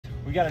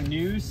We got a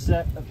new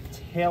set of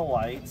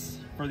taillights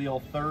for the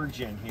old third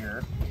gen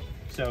here.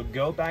 So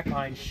go back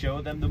behind,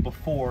 show them the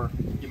before,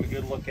 give them a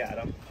good look at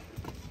them.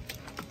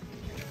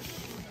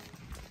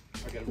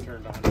 I got them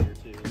turned on here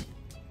too.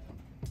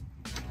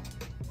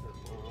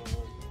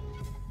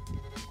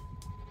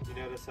 You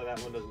notice how that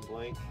one doesn't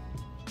blink?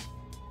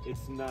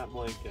 It's not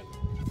blinking,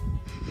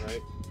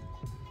 right?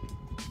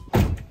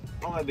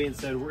 All that being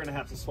said, we're gonna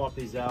have to swap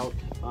these out.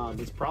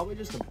 It's probably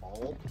just a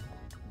bulb,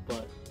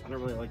 but I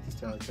don't really like these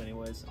taillights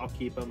anyways. I'll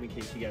keep them in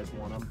case you guys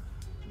want them,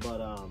 but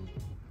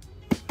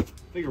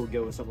figure we'll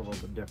go with something a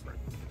little bit different.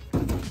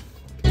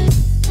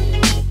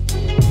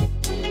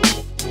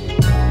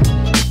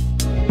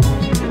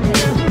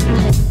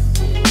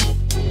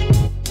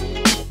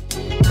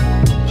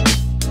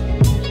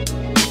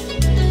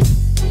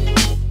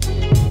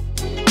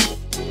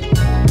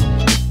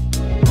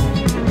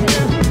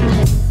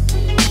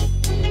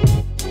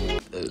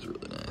 That is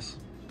really nice.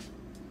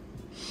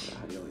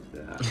 How do you like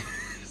that?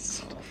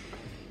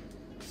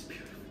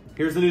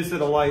 Here's the new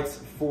set of lights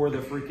for the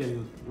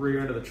freaking rear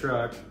end of the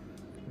truck.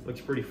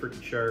 Looks pretty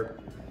freaking sharp.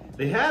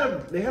 They had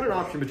an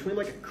option between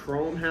like a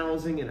chrome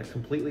housing and a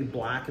completely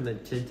black and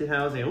then tinted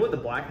housing. I went with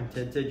the black and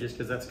tinted just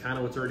because that's kind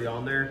of what's already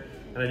on there.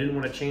 And I didn't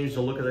want to change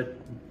the look of the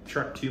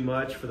truck too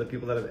much for the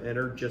people that have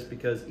entered, just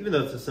because even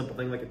though it's a simple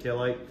thing like a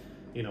taillight,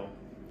 you know,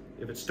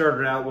 if it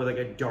started out with like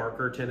a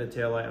darker tinted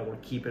taillight, I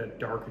want to keep it a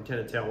darker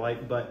tinted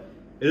taillight. But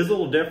it is a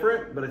little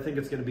different, but I think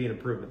it's going to be an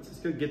improvement. So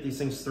let's go get these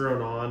things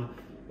thrown on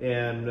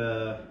and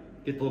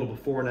get the little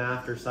before and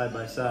after side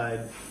by side.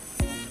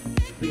 I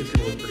think it's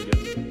gonna look pretty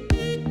good.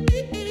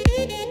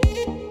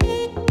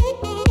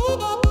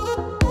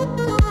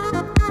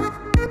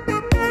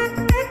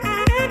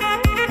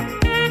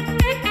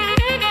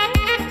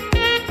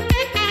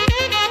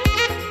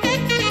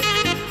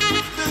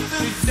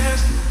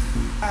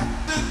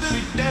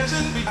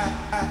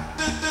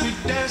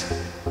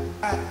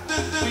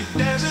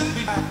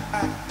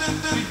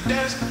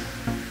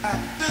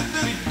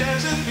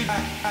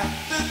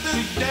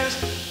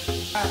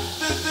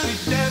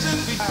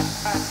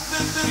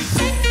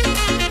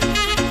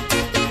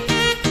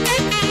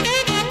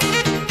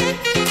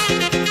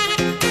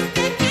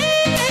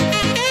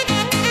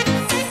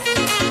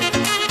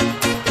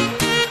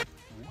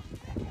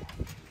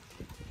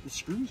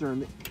 Screws are on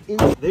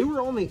the they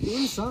were on the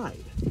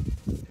inside.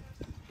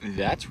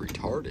 That's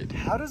retarded.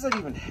 How does that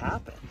even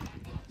happen?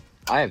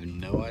 I have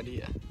no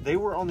idea. They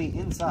were on the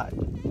inside.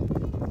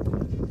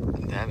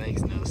 That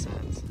makes no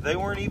sense. They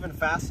weren't even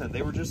fastened.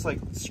 They were just like,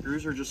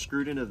 screws are just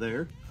screwed into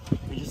there.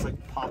 They just like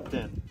popped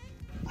in.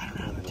 I don't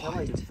know how the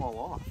taillight didn't fall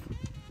off.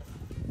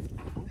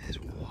 That is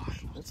wild.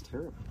 That's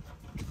terrible.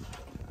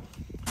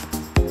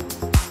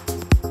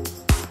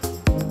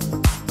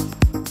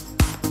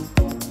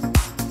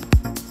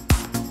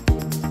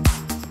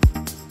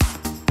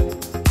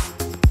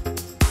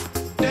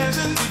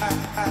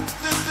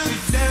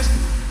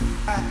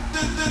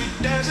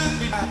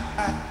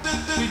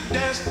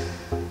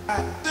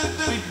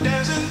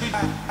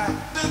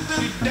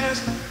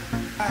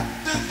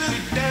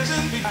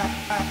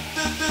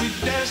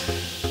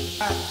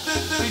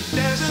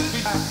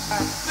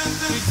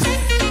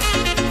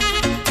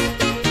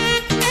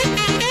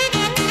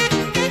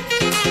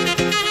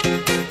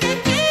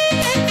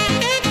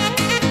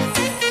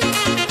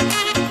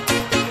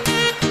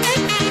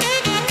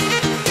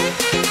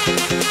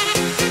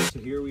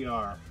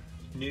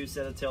 New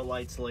set of tail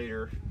lights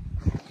later.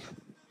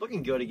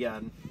 Looking good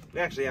again. We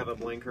actually have a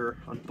blinker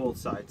on both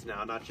sides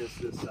now, not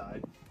just this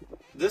side.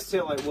 This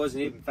tail light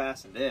wasn't even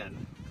fastened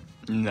in.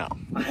 No.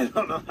 I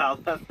don't know how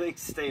that thing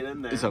stayed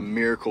in there. It's a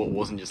miracle it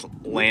wasn't just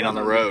laying on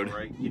the road.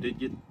 Right? You did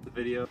get the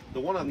video.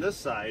 The one on this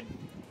side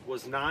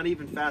was not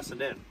even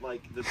fastened in.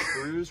 Like, the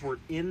screws were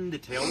in the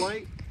tail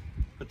light,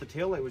 but the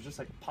tail light was just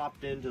like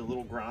popped into the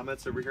little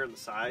grommets over here on the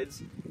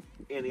sides,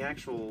 and the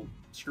actual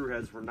screw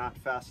heads were not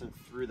fastened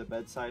through the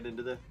bedside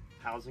into the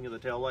housing of the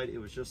tail light. It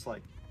was just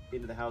like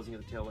into the housing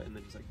of the tail light and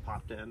then just like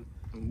popped in.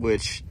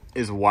 Which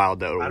is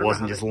wild though. It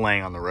wasn't just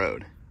laying on the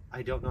road.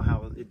 I don't know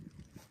how it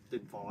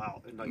didn't fall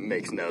out. And like,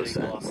 makes no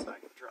sense. Off the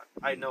back of the truck.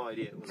 I had no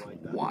idea it was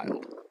like that.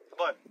 Wild.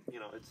 But, you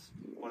know, it's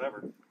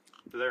whatever.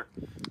 They're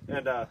there.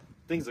 And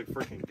things look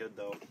freaking good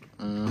though.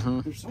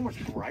 Mm-hmm. They're so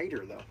much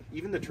brighter though.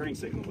 Even the turning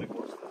signals like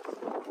worse though.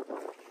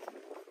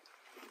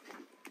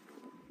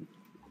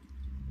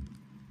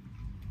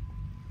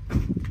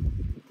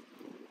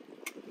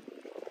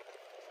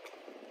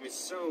 It's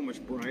so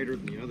much brighter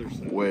than the other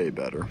side. Way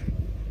better.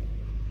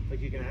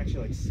 Like you can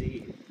actually like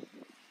see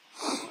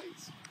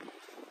lights.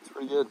 It's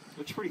pretty good.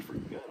 Looks pretty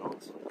freaking good,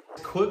 honestly.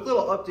 Quick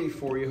little update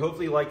for you.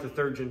 Hopefully you like the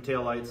third gen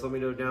taillights. Let me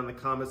know down in the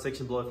comment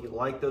section below if you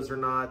like those or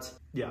not.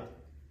 Yeah,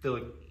 they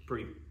look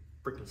pretty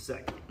freaking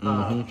sick.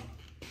 And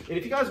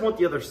if you guys want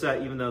the other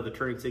set, even though the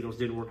turning signals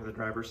didn't work on the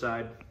driver's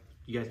side,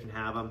 you guys can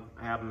have them.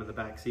 I have them in the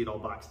back seat all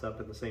boxed up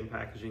in the same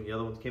packaging the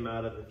other ones came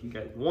out of. If you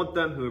guys want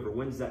them, whoever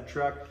wins that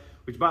truck,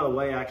 which by the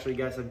way, actually you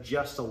guys have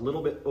just a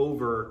little bit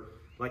over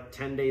like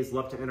 10 days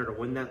left to enter to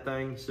win that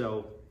thing.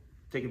 So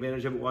take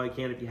advantage of it while you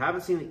can. If you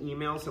haven't seen the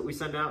emails that we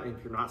send out, and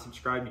if you're not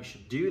subscribed, you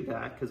should do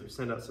that because we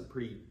send out some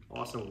pretty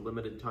awesome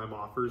limited time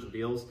offers and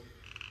deals.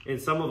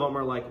 And some of them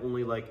are like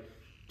only like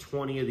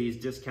 20 of these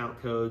discount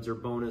codes or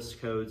bonus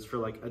codes for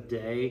like a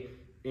day.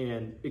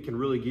 And it can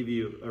really give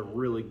you a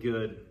really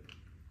good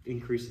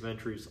increase of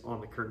entries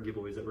on the current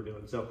giveaways that we're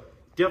doing. So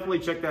definitely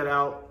check that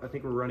out. I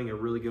think we're running a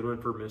really good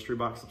one for mystery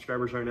box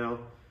subscribers right now.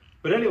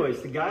 But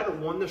anyways, the guy that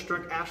won this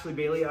truck, Ashley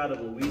Bailey out of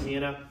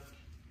Louisiana,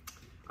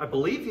 I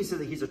believe he said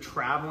that he's a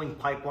traveling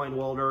pipeline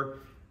welder,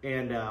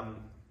 and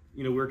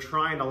you know, we're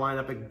trying to line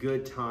up a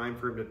good time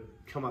for him to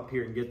come up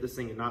here and get this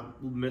thing and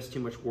not miss too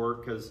much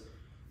work, because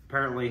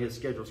apparently his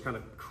schedule's kind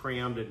of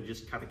crammed and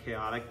just kind of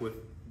chaotic with,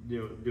 you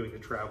know, doing the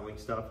traveling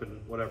stuff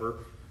and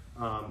whatever.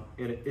 And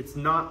it's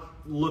not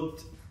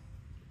looked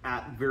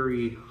at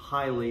very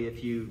highly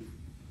if you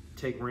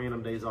take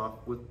random days off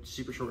with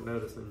super short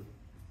notice and,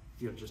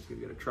 you know, just to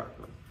get a truck.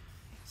 But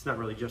it's not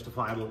really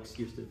justifiable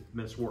excuse to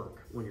miss work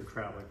when you're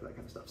traveling for that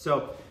kind of stuff.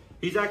 So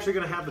he's actually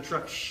going to have the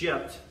truck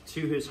shipped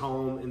to his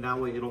home, and that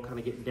way it'll kind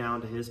of get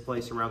down to his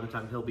place around the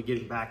time he'll be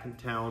getting back in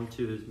town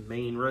to his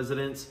main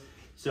residence.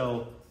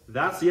 So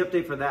that's the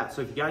update for that.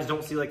 So if you guys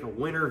don't see like a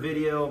winter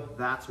video,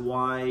 that's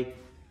why.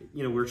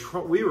 You know,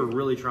 we were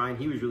really trying,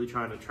 he was really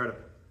trying to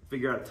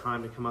figure out a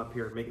time to come up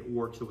here and make it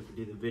work so we could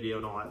do the video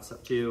and all that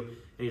stuff too.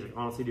 And he's like,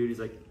 honestly, dude, he's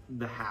like,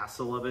 the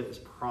hassle of it is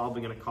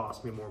probably going to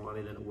cost me more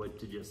money than it would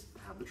to just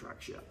have the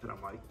truck shipped. And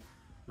I'm like,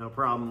 no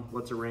problem,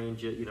 let's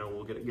arrange it, you know,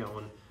 we'll get it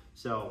going.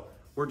 So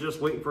we're just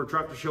waiting for a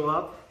truck to show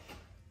up,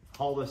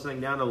 haul this thing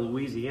down to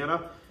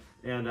Louisiana.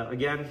 And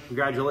again,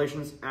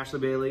 congratulations, Ashley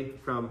Bailey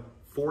from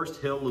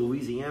Forest Hill,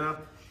 Louisiana.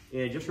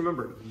 And just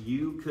remember,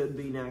 you could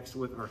be next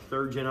with our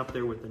 3rd gen up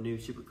there with the new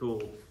super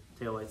cool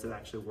taillights that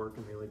actually work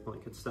and they like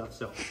blink and stuff.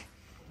 So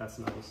that's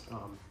nice.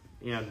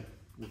 And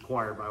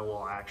required by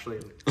law, actually,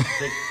 in I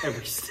think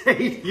every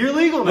state. You're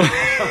legal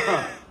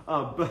now.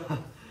 But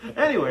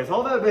anyways,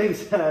 all that being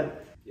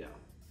said, yeah.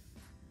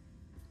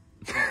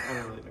 I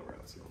don't really know where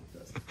I was going with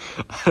this.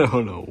 I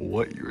don't know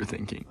what you were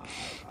thinking.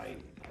 I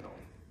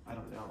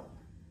don't know.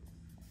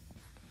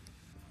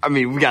 I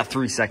mean, we got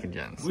 3 2nd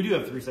gens. We do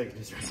have 3 2nd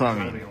gens. So, I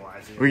mean,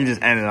 we can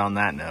just end it on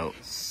that note.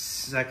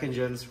 2nd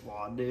gen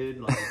squad,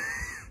 dude. Like,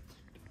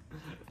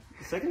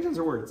 2nd gens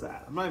are where it's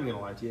at. I'm not even gonna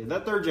lie to you.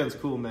 That 3rd gen's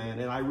cool, man,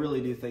 and I really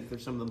do think they're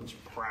some of the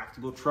most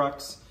practical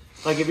trucks.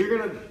 Like, if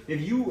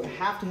you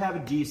have to have a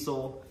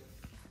diesel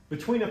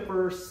between a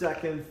 1st,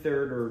 2nd,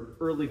 3rd, or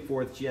early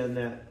 4th gen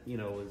that, you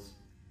know, is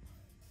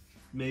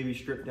maybe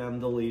stripped down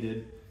and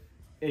deleted,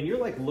 and you're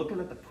like looking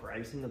at the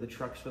pricing of the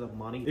trucks for the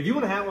money. If you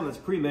want to have one that's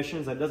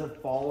pre-emissions, that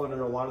doesn't fall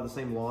under a lot of the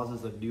same laws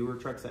as the newer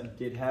trucks that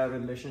did have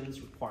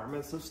emissions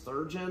requirements, those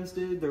 3rd gens,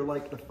 dude, they're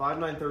like the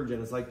 5.9 3rd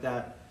gen is like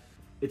that.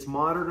 It's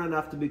modern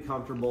enough to be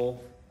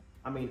comfortable.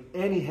 I mean,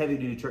 any heavy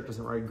duty truck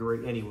doesn't ride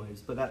great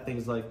anyways, but that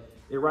thing's like,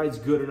 it rides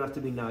good enough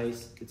to be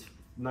nice. It's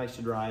nice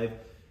to drive.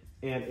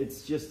 And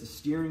it's just, the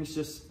steering's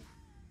just,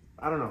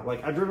 I don't know,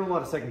 like I've driven a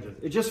lot of 2nd gens.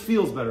 It just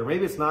feels better.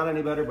 Maybe it's not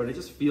any better, but it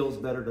just feels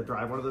better to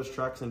drive one of those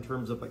trucks in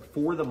terms of like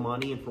for the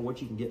money and for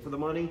what you can get for the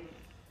money.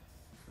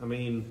 I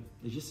mean,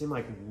 they just seem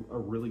like a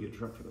really good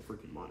truck for the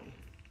freaking money.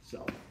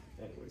 So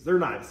anyways, they're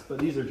nice, but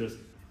these are just,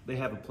 they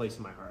have a place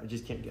in my heart. I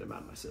just can't get them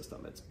out of my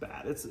system. It's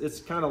bad.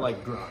 It's kind of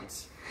like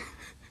drugs,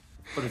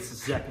 but it's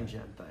a 2nd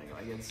gen thing.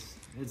 Like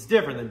it's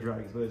different than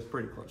drugs, but it's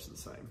pretty close to the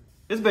same.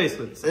 It's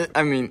basically the same.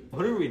 I mean,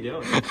 what are we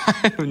doing?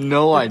 I have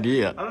no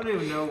idea. I don't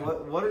even know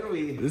what are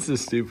we. This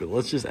is stupid.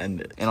 Let's just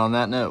end it. And on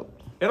that note,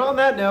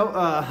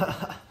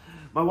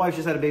 my wife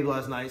just had a baby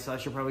last night, so I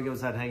should probably go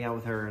inside and hang out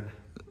with her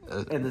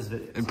and end this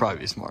video. It'd probably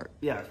be smart.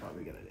 Yeah, it's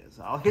probably a good idea.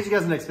 So I'll catch you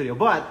guys in the next video.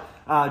 But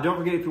don't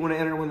forget, if you want to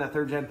enter and win that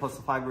 3rd gen plus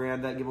the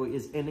 $5,000, that giveaway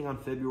is ending on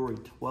February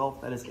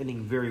 12th. That is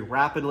ending very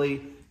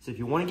rapidly. So if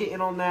you want to get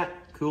in on that,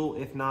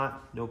 cool. If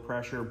not, no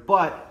pressure.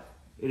 But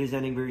it is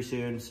ending very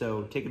soon,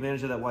 so take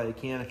advantage of that while you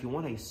can. If you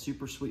want a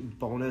super sweet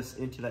bonus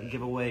into that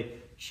giveaway,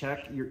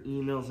 check your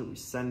emails that we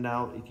send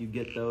out. If you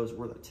get those,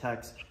 or the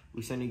text,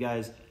 we send you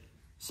guys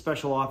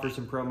special offers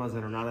and promos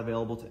that are not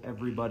available to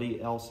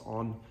everybody else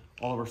on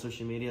all of our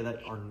social media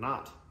that are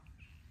not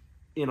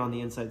in on the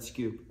inside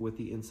scoop with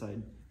the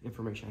inside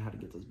information on how to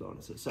get those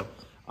bonuses. So,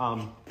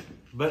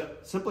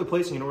 but simply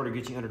placing an order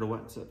gets you entered to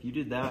win. So if you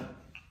did that,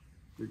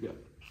 you're good.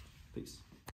 Peace.